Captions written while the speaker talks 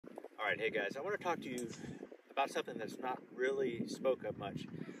All right, hey guys, I want to talk to you about something that's not really spoke of much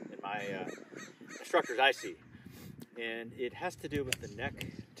in my instructors I see. And it has to do with the neck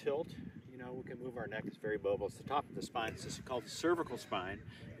tilt. You know, we can move our neck, it's very mobile. It's the top of the spine. This is called the cervical spine,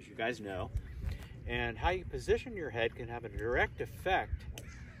 as you guys know. And how you position your head can have a direct effect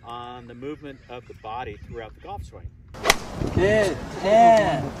on the movement of the body throughout the golf swing. Good,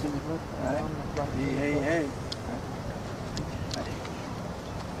 10. Right. Hey.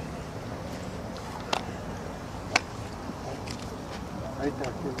 Right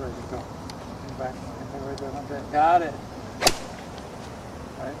there, get ready to go. Come back, right there, one day. Got it.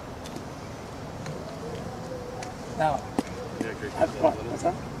 Right. Now, what's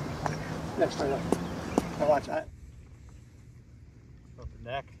that? Next, right up. Now watch that. Up the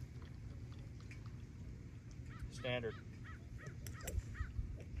neck. Standard.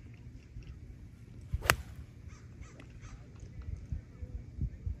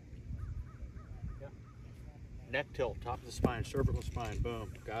 Neck tilt, top of the spine, cervical spine,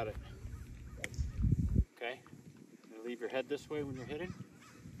 boom, got it. Okay, you leave your head this way when you're hitting.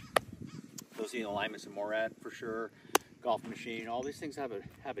 Those are the alignments of MORAD for sure. Golf machine, all these things have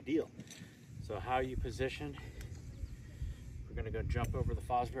a deal. So how you position, we're gonna go jump over the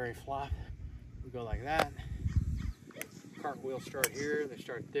Fosbury flop. We go like that. Cartwheels start here, they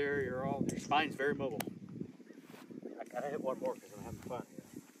start there. Your spine's very mobile. I gotta hit one more because I'm having fun here.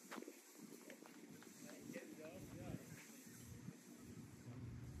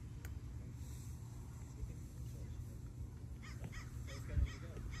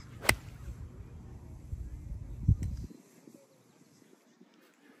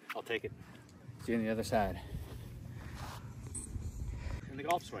 I'll take it. See you on the other side. In the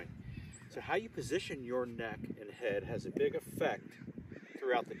golf swing. So how you position your neck and head has a big effect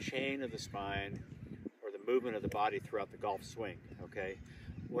throughout the chain of the spine or the movement of the body throughout the golf swing, okay?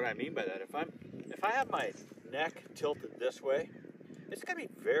 What I mean by that, if I have my neck tilted this way, it's gonna be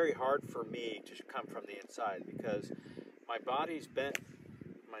very hard for me to come from the inside because my body's bent,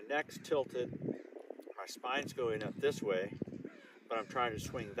 my neck's tilted, my spine's going up this way, but I'm trying to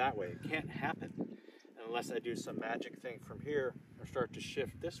swing that way. It can't happen unless I do some magic thing from here or start to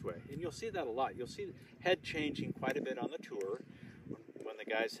shift this way. And you'll see that a lot. You'll see the head changing quite a bit on the tour when the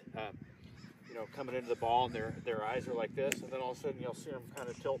guys, you know, coming into the ball and their eyes are like this, and then all of a sudden you'll see them kind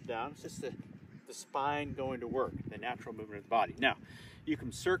of tilt down. It's just the spine going to work, the natural movement of the body. Now, you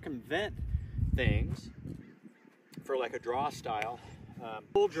can circumvent things for like a draw style,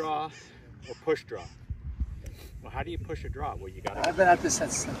 pull draw or push draw. Well, how do you push a draw? Well, you got to. I've been at this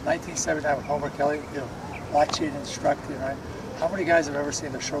since 1979 with Homer Kelly, you know, watching and instructing, right? How many guys have ever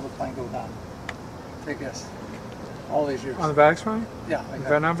seen their shoulder plane go down? Take a guess. All these years. On the backswing? Yeah.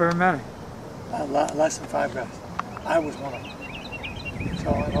 But not very many. Less than 5 guys. I was one of them.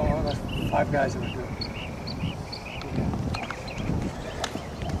 So I know less than 5 guys that would do it.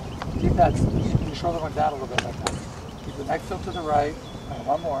 Keep that, your shoulder went down a little bit like that. Keep the neck tilt to the right.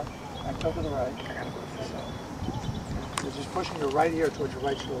 One more. Neck tilt to the right. You're just pushing your right ear towards your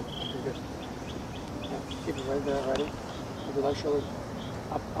right shoulder. Okay, good. Yeah, keep it right there, ready? Keep your left shoulder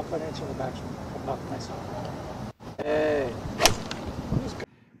up an inch on the back shoulder. Up, nice. Hey.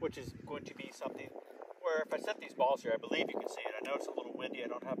 Which is going to be something where if I set these balls here, I believe you can see it. I know it's a little windy. I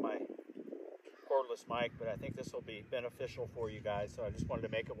don't have my cordless mic, but I think this will be beneficial for you guys. So I just wanted to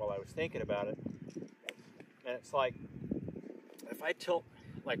make it while I was thinking about it. And it's like, if I tilt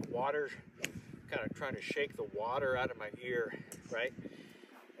like water, kind of trying to shake the water out of my ear, right?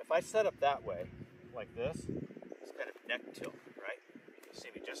 If I set up that way, like this, it's kind of neck tilt, right? You see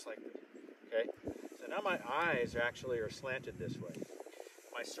me just like this, okay? So now my eyes are slanted this way.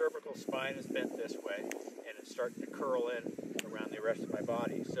 My cervical spine is bent this way, and it's starting to curl in around the rest of my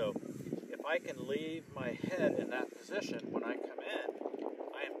body. So if I can leave my head in that position when I come in,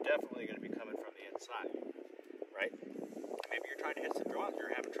 I am definitely going to be coming from the inside, right? Maybe you're trying to hit some draws,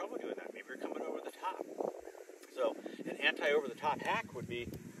 you're having trouble doing that. Maybe you're coming over the top. So an anti-over-the-top hack would be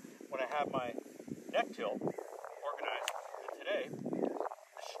when I have my neck tilt organized. And today,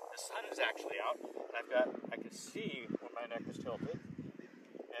 the sun is actually out, and I can see when my neck is tilted.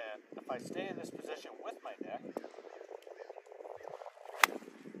 And if I stay in this position with my neck,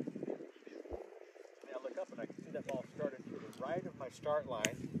 I look up and I can see that ball started to the right of my start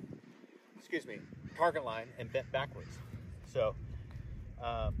line, target line, and bent backwards. So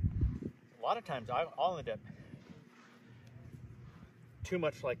a lot of times I'll end up too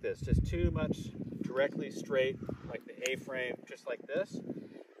much like this, just too much directly straight, like the A-frame, just like this,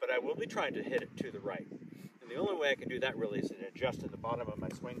 but I will be trying to hit it to the right. And the only way I can do that really is to adjust at the bottom of my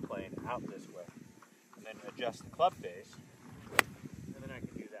swing plane out this way, and then adjust the club face, and then I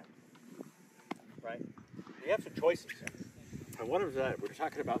can do that. you have some choices. And one of that, we're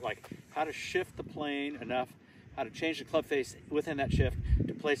talking about like how to shift the plane enough, how to change the club face within that shift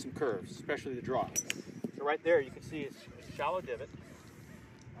to play some curves, especially the draw. So right there, you can see it's a shallow divot.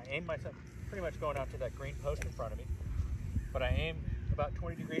 I aim myself pretty much going out to that green post in front of me, but I aim about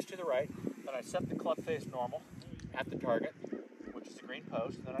 20 degrees to the right, then I set the club face normal at the target, which is the green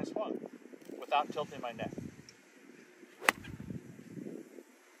post, and then I swung without tilting my neck. And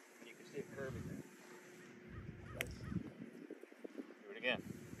you can see it curving there. Do it again.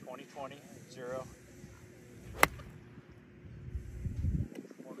 20, 20, 0.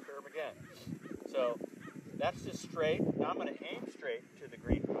 More curve again. So that's just straight. Now I'm going to aim straight to the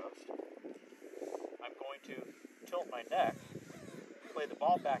green post. I'm going to tilt my neck, play the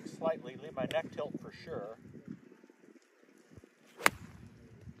ball back slightly, leave my neck tilt for sure.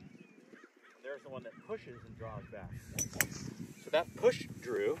 There's the one that pushes and draws back. So that push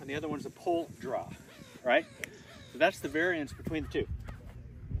drew, and the other one's a pull draw, right? So that's the variance between the two.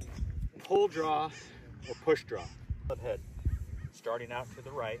 Pull draw or push draw. Head starting out to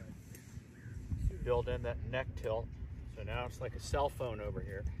the right, build in that neck tilt. So now it's like a cell phone over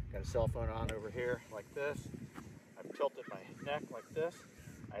here. Got a cell phone on over here like this. I've tilted my neck like this.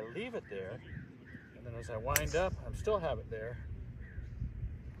 I leave it there, and then as I wind up, I still have it there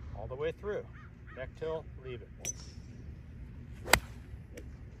all the way through. Neck tilt, leave it.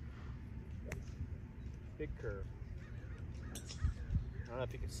 Big curve. I don't know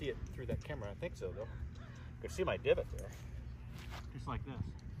if you can see it through that camera. I think so, though. You can see my divot there, just like this.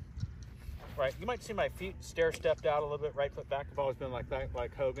 Right, you might see my feet stair-stepped out a little bit, right foot back. I've always been like that,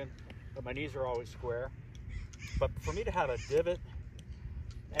 like Hogan, but my knees are always square. But for me to have a divot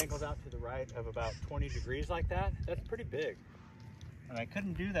angled out to the right of about 20 degrees like that, that's pretty big. And I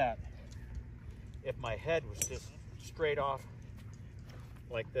couldn't do that if my head was just straight off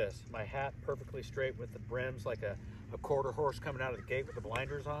like this. My hat perfectly straight with the brims like a quarter horse coming out of the gate with the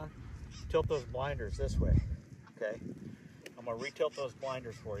blinders on. Tilt those blinders this way, okay? I'm gonna retilt those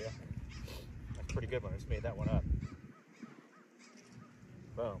blinders for you. That's a pretty good one. I just made that one up.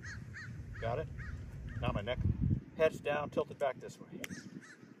 Boom. Got it? Now my neck, head's down, tilted back this way.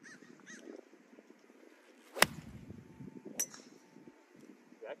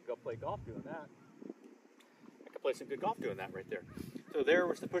 I could go play golf doing that. I could play some good golf doing that right there. So there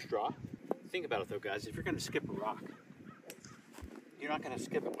was the push draw. Think about it though, guys. If you're going to skip a rock, you're not going to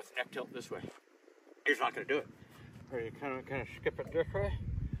skip it with neck tilt this way. You're just not going to do it. Or you kind of skip it this way.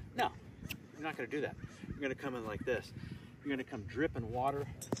 No, you're not going to do that. You're going to come in like this. You're going to come dripping water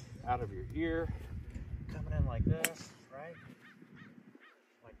out of your ear, coming in like this, right?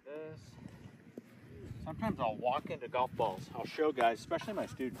 Like this. Sometimes I'll walk into golf balls. I'll show guys, especially my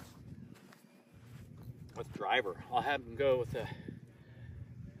students, with driver. I'll have them go with the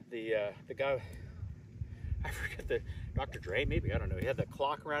guy, I forget the, Dr. Dre maybe, I don't know. He had the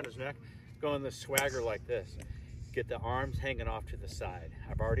clock around his neck, go in the swagger like this. Get the arms hanging off to the side.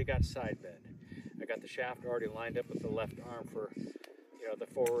 I've already got side bend. I got the shaft already lined up with the left arm for, you know, the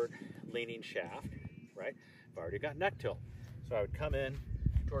forward leaning shaft, right? I've already got neck tilt. So I would come in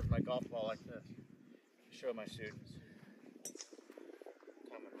towards my golf ball like this. Show my students.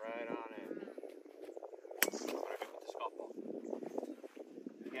 Coming right on in. What do I do with this golf ball?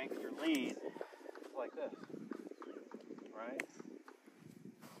 Gangster lean like this, right?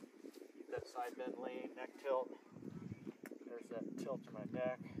 Keep that side bend lean, neck tilt. There's that tilt to my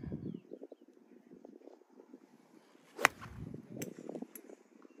neck.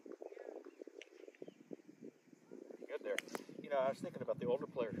 Good there. You know, I was thinking about the older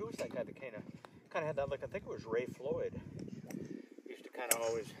player. Who was that guy that kind of had that look? I think it was Ray Floyd. He used to kind of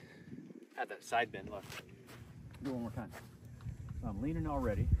always have that side bend look. Do it one more time. So I'm leaning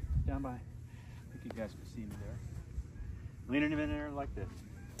already, down by, I think you guys can see me there. Leaning in there like this.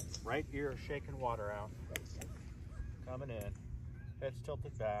 Right ear shaking water out. Coming in. Head's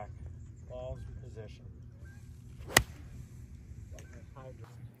tilted back. Ball's in position.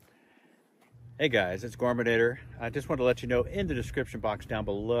 Hey guys, it's Gormanator. I just want to let you know in the description box down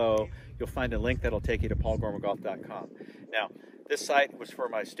below, you'll find a link that'll take you to paulgormagolf.com. Now, this site was for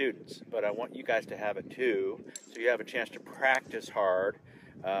my students, but I want you guys to have it too, so you have a chance to practice hard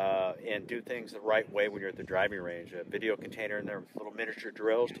and do things the right way when you're at the driving range. A video container in there with little miniature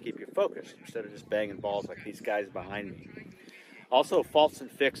drills to keep you focused instead of just banging balls like these guys behind me. Also, faults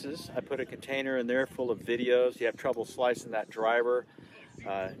and fixes. I put a container in there full of videos. You have trouble slicing that driver.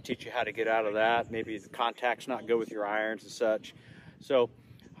 Teach you how to get out of that. Maybe the contact's not good with your irons and such. So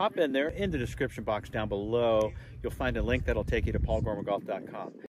hop in there in the description box down below. You'll find a link that'll take you to paulgormagolf.com.